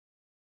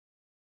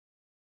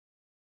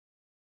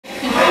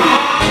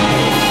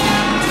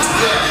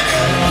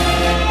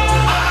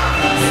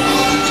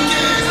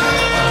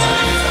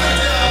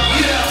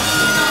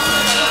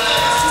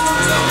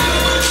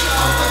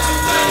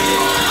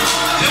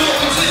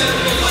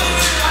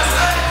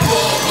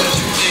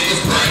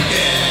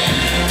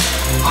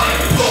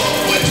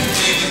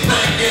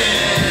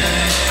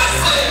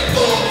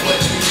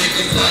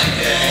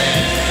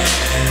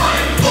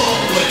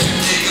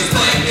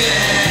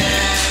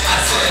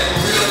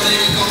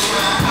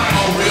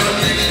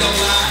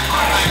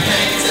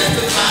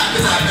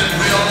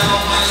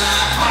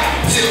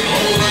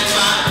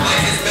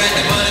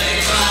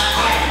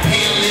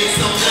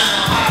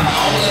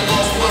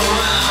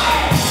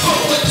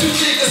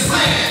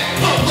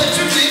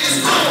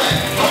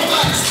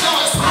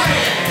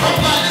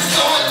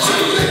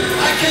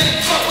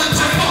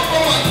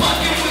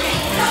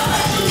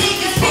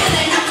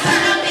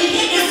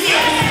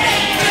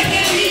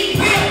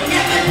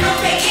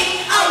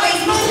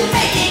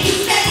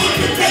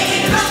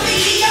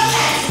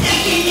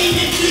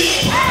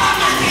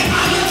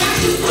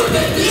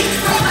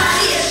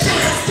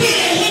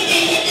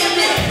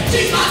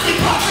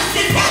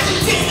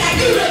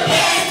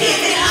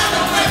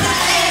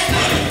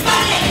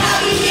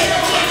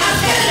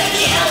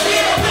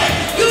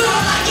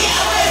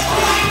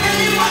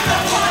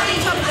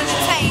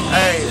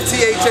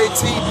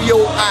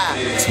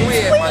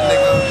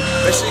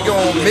nigga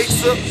on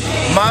Mixer,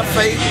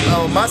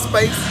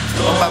 MySpace.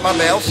 My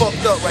man, I'm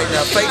fucked up right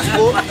now.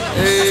 Facebook,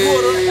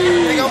 Twitter.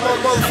 Nigga, I'm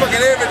on motherfucking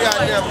every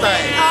goddamn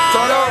thing.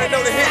 So I already know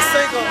the hit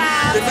single,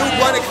 the new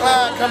Bunny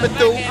Clyde coming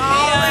through.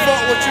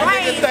 Fuck what you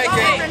niggas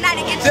thinking.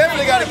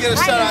 Definitely gotta get a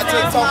shout out to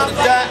Talking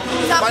to Dot.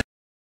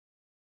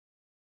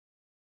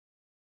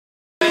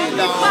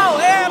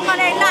 Every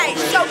Monday night,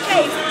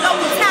 showcase,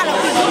 local talent,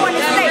 we doing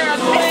the state.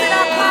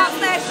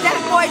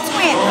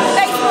 /thatboytwin.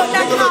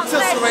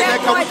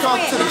 Facebook.com/thatboytwin. Come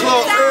to the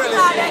club early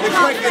and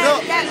crank it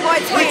up.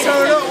 We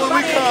turn it up when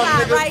we come,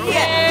 nigga. Right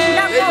here.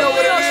 They know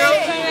what it is.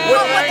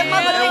 What the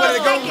mother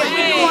niggas thinking.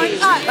 We doing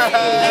us.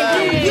 And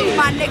do you,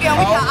 my nigga, and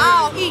we can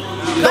all eat.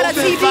 Go to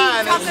TV,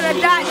 Talking to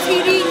Dot,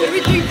 TV,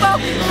 334.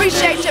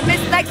 Appreciate you,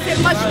 Miss Lexi.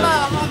 Much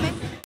love, homie.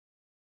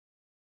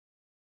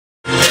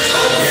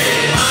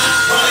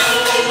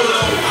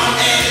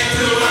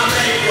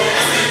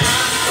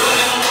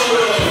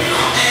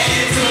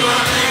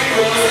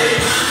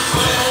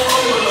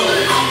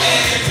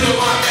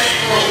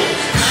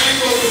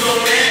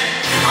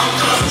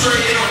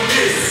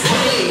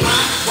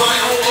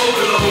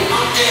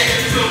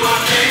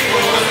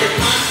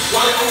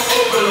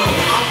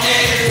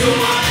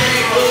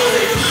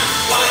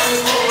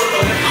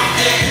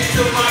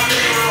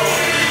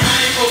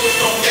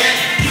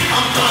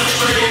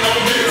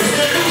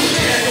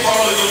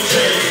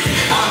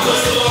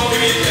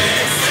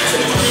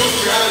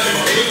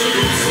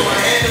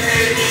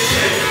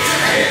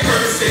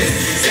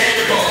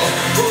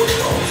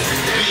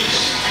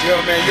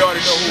 Man, you already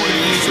know who it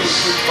is.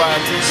 352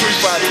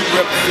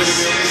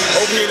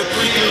 representative. Over here, the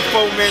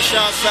 334, man.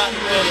 Shouts out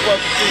to the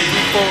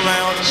motherfucking 334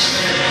 Lounge.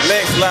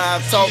 Lex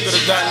Live, Talking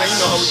to Dot. Man,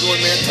 you know how we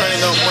doing, man.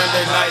 Turning up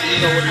Monday night.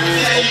 You know what it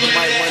is. Open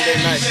mic Monday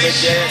night.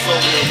 Make your ass over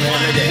here,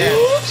 man. Make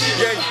your ass.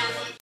 Yeah.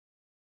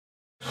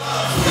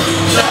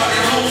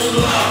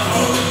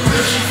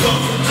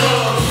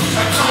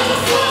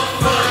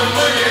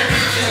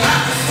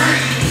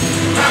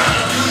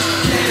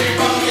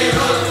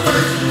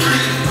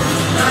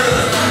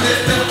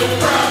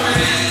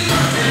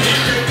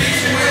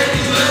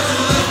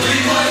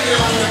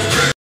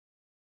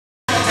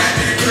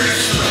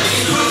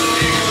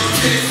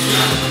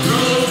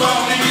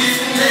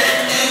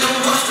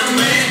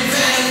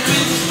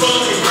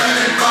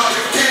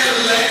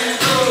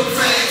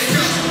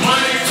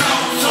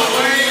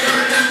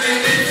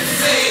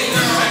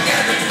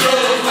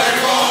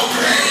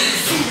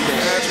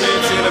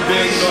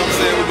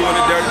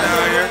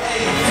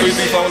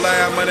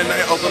 Live Monday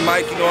night open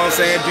mic, you know what I'm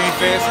saying?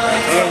 Defense,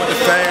 with the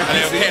fans.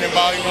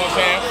 Cannonball, you know what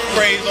I'm saying?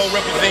 Crazy old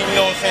represent, you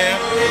know what I'm saying?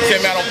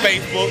 Check me out on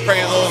Facebook,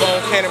 Crazy old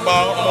on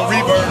Cannonball. I'm on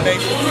Reverb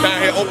Nation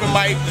down here, open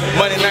mic,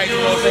 Monday night, you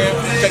know what I'm saying?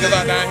 Check us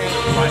out down here.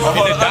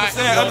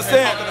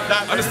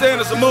 Understand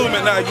it's a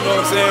movement now, you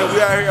know what I'm saying? We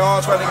out here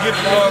all trying to get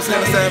it, you know what I'm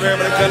saying? It's time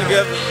everybody come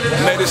together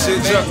and make this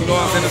shit jump, you know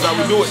what I'm saying? That's how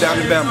we do it down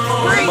in Bama.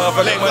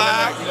 Motherfucking Monday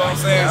night, you know what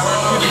I'm saying?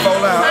 We just go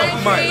live,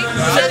 open mic.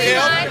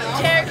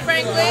 Cherry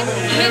Franklin,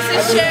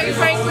 Mrs. Cherry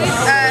Franklin,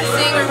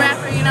 singer,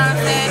 rapper, you know what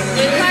I'm saying?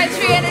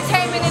 Country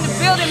Entertainment in the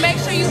building. Make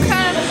sure you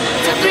come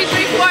to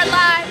 334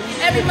 Live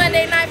every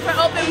Monday night for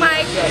open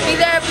mic. Be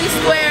there, be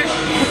square.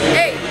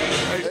 Hey.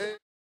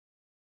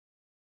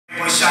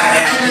 Shout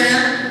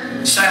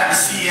out to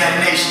CL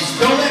Nations.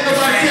 Don't let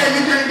nobody tell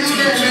you can't do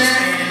that, man.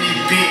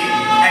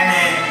 Hey,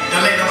 man,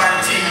 don't let nobody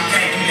tell you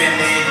can't do that,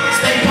 man.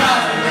 Stay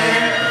positive,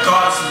 man.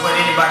 Regardless of what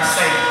anybody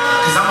say.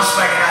 Because I'm going to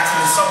swag it out to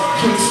the soul.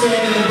 Keep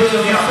standing in the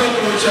building. I'm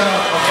fucking with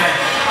y'all. Okay.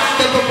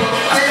 Step up on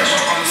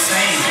the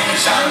same.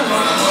 Shout out to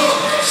love.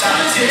 Shout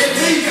out to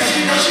T. Because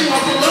you know she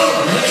want the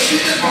love. She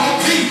just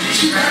want me.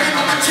 She grabbing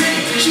on my team.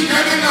 She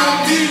grabbing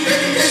on me.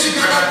 Baby, yeah, she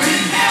grab me.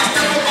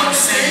 Step up on the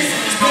same.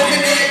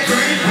 Smoking that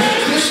green.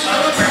 Push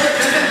up.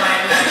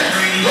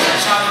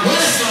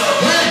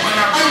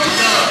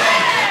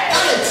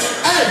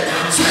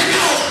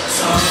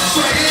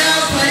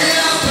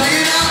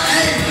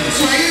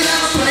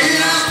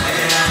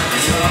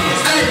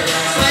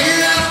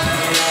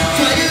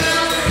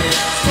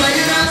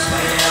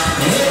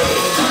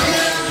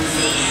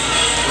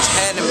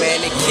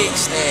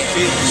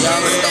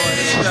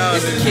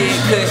 It's the kid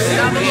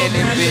Cushion, me and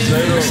this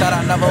bitch. Shout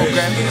out Navo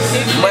Grammy.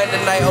 Monday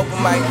night open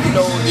mic, you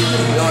know what it is,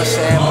 you know what I'm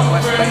saying? My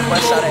West Bank,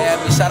 one shout out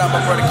Abby. Shout out my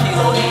brother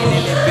Kilo, he ain't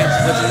in this bitch,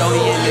 but you know he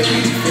in this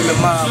bitch. Him and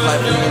mom,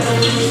 like,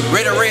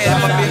 Red or Red,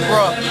 I'm a big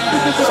bro.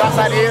 Shout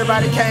out to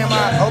everybody came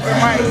out, open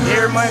mic,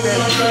 every Monday.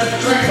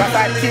 Shout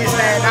out to Kids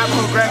Stand, Navo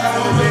Grammy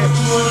a little bit.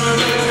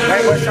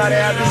 Hey, but shout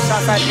out to Abby, shout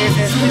out to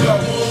SS Kilo.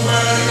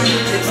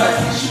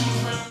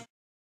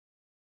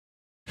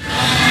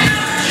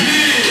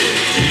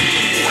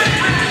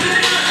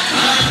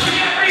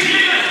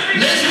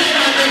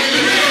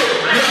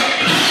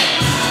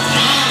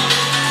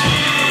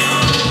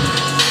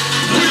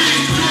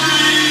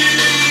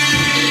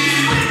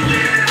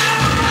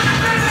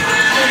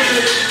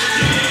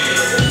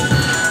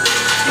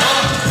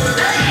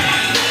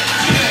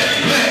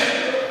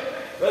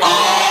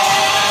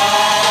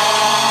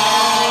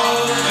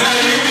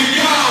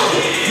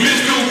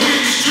 Mr.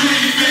 Wk3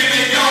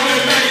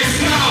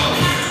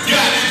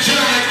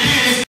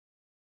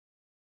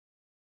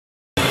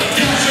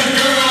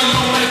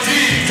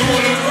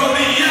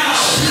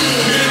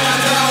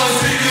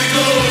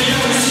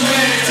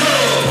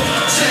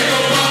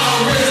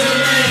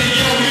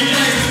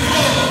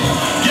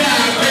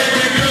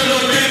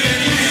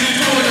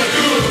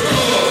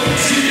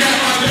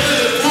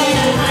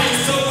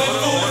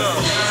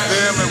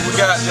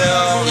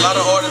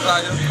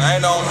 I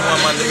ain't the only one,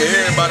 my nigga.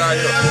 Everybody out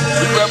here.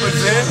 We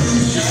represent.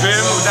 You feel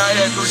me? We down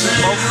here at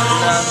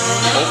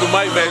 364. Open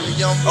mic, baby.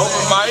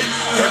 Open mic.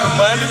 Every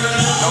Monday. You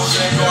know what I'm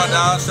saying? Going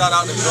down. Shout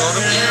out to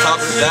Brother.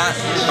 Top of that.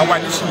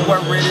 Alright, this your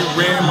boy Ready,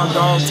 my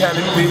dog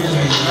Talent Biz,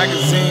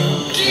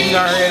 magazine. We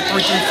down here at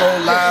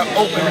 334 Live,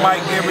 open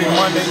mic every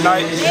Monday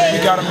night. We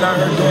got them down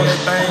here doing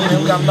their thing,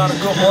 man. We got a lot of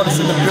good artists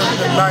in the building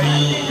tonight.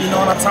 You know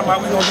what I'm talking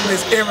about? We gonna do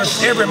this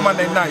every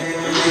Monday night.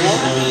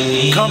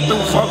 Come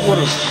through, fuck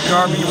with us. You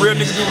know what I mean? Real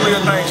niggas do real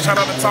things. Shout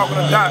out to Talking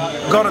to Dot.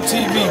 Go to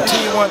TV,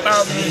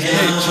 T1000 is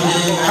bitch.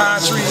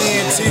 Pine Tree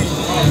ENT.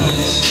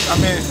 I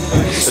mean,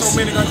 so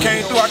many done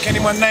came through, I can't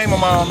even name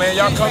them all, man.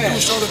 Y'all come through,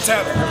 show the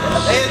talent.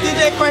 Hey,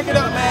 DJ, crank it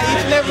up, man.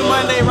 Each and every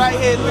Monday right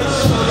here at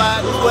 364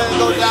 Live. This is where it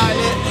goes down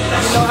there.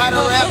 You know how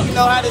to rap, you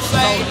know how to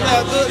sing, play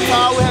a good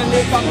guitar. We had a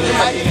nigga come through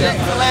Michael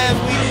Jackson last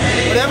week.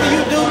 Whatever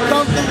you do,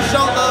 come through,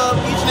 show love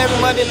each and every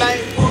Monday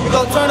night. We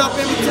gonna turn up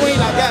in between,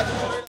 I got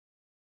you.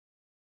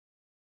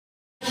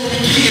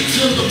 Get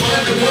to the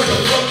money, where the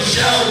fuck is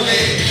y'all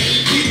at?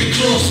 Keep it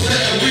close,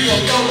 man, we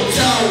gon' throw the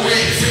towel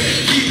racks.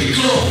 Keep it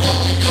close,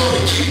 fucking go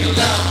and keep it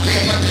loud,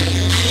 man, my nigga.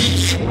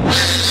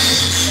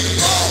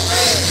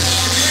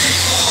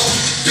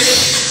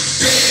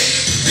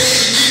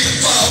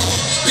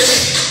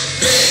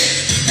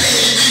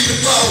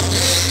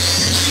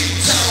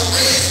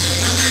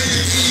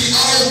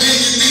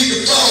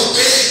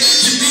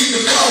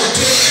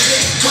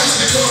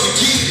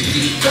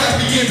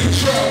 In the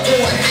truck,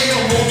 going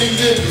ham on these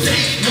niggas.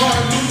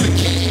 Martin Luther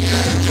King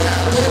got a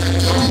drive.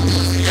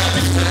 Got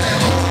me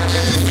flying hard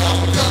and it's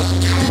all up.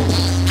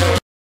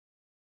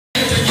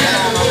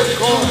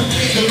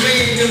 The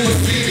man in the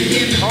city,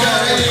 hit the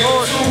guy in the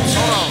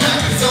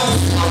pockets on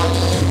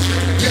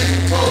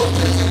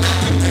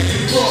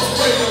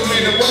wait a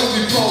minute, what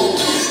we pull?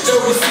 The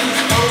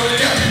receipts on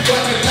it, got me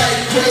running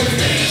like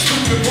crazy.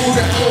 Stupid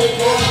booty hole,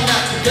 boy, I'm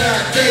not the guy,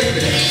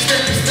 David.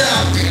 Stepping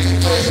style,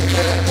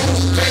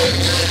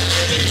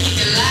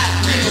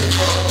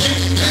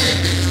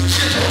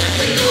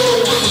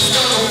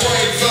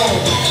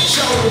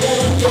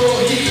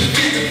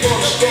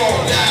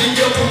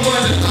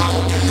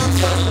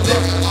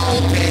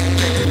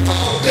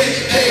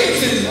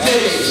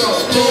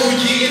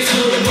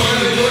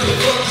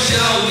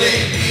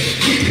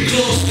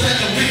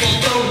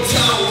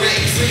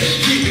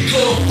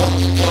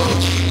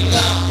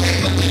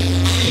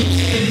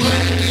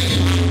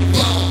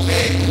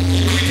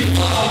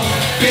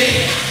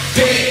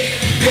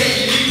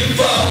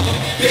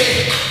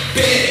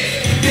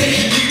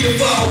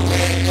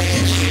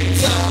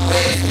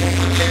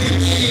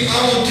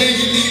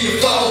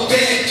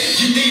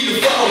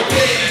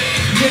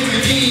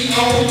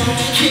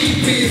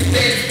 keep his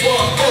next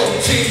bar,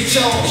 14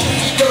 Jones,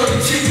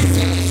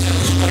 32.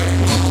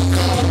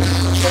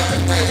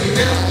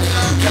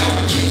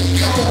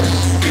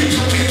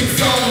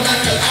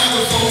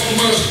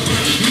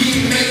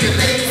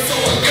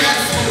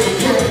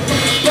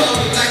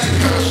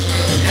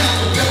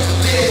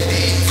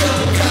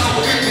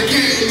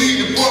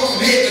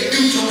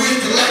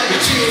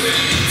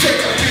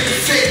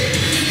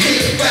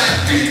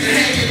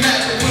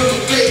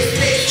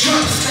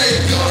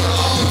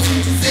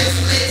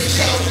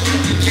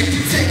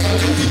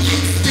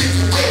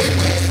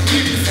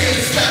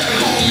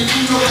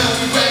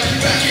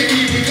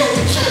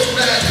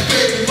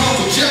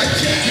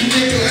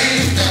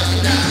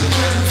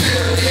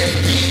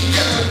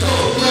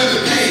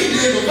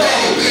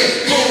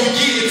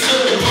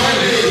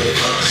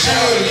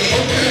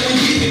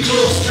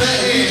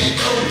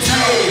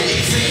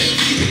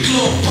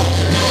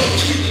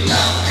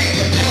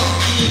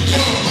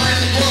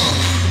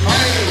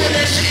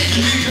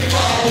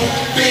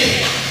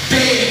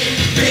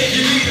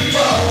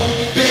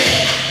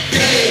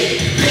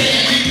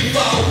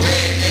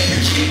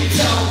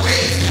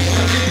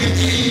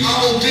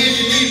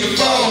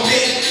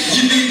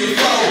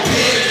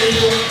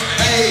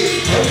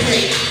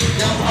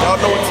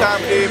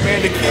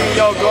 Man, the King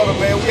Young Gunner,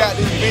 man. We got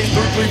this bitch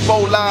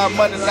 334 Live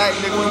Monday night,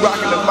 nigga. We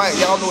rocking the mic.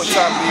 Y'all know what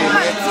time it is,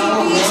 man.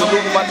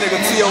 Salute my nigga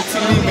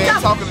TOTD,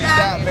 man. Talking to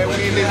that, man. We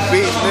in this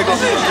bitch, nigga.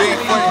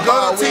 Being funny,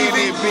 God, we in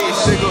this bitch,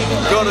 nigga.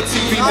 Go to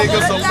TV, nigga.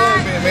 Some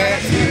movement, man.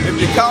 If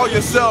you call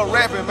yourself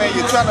rapping, man,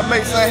 you're trying to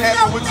make something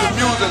happen with your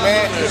music,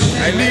 man.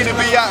 You need to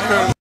be out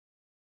here.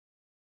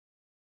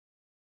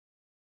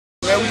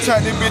 Man, we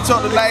turn this bitch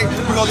up tonight.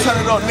 We gonna turn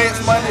it up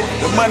next Monday,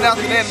 the Monday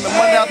after that, and the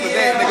Monday after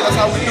that, nigga. That's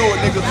how we do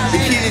it, nigga. The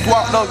kids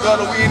walked up,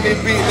 Gunner. We in this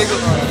bitch, nigga.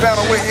 We found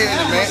a way ahead,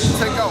 man.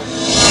 Take off.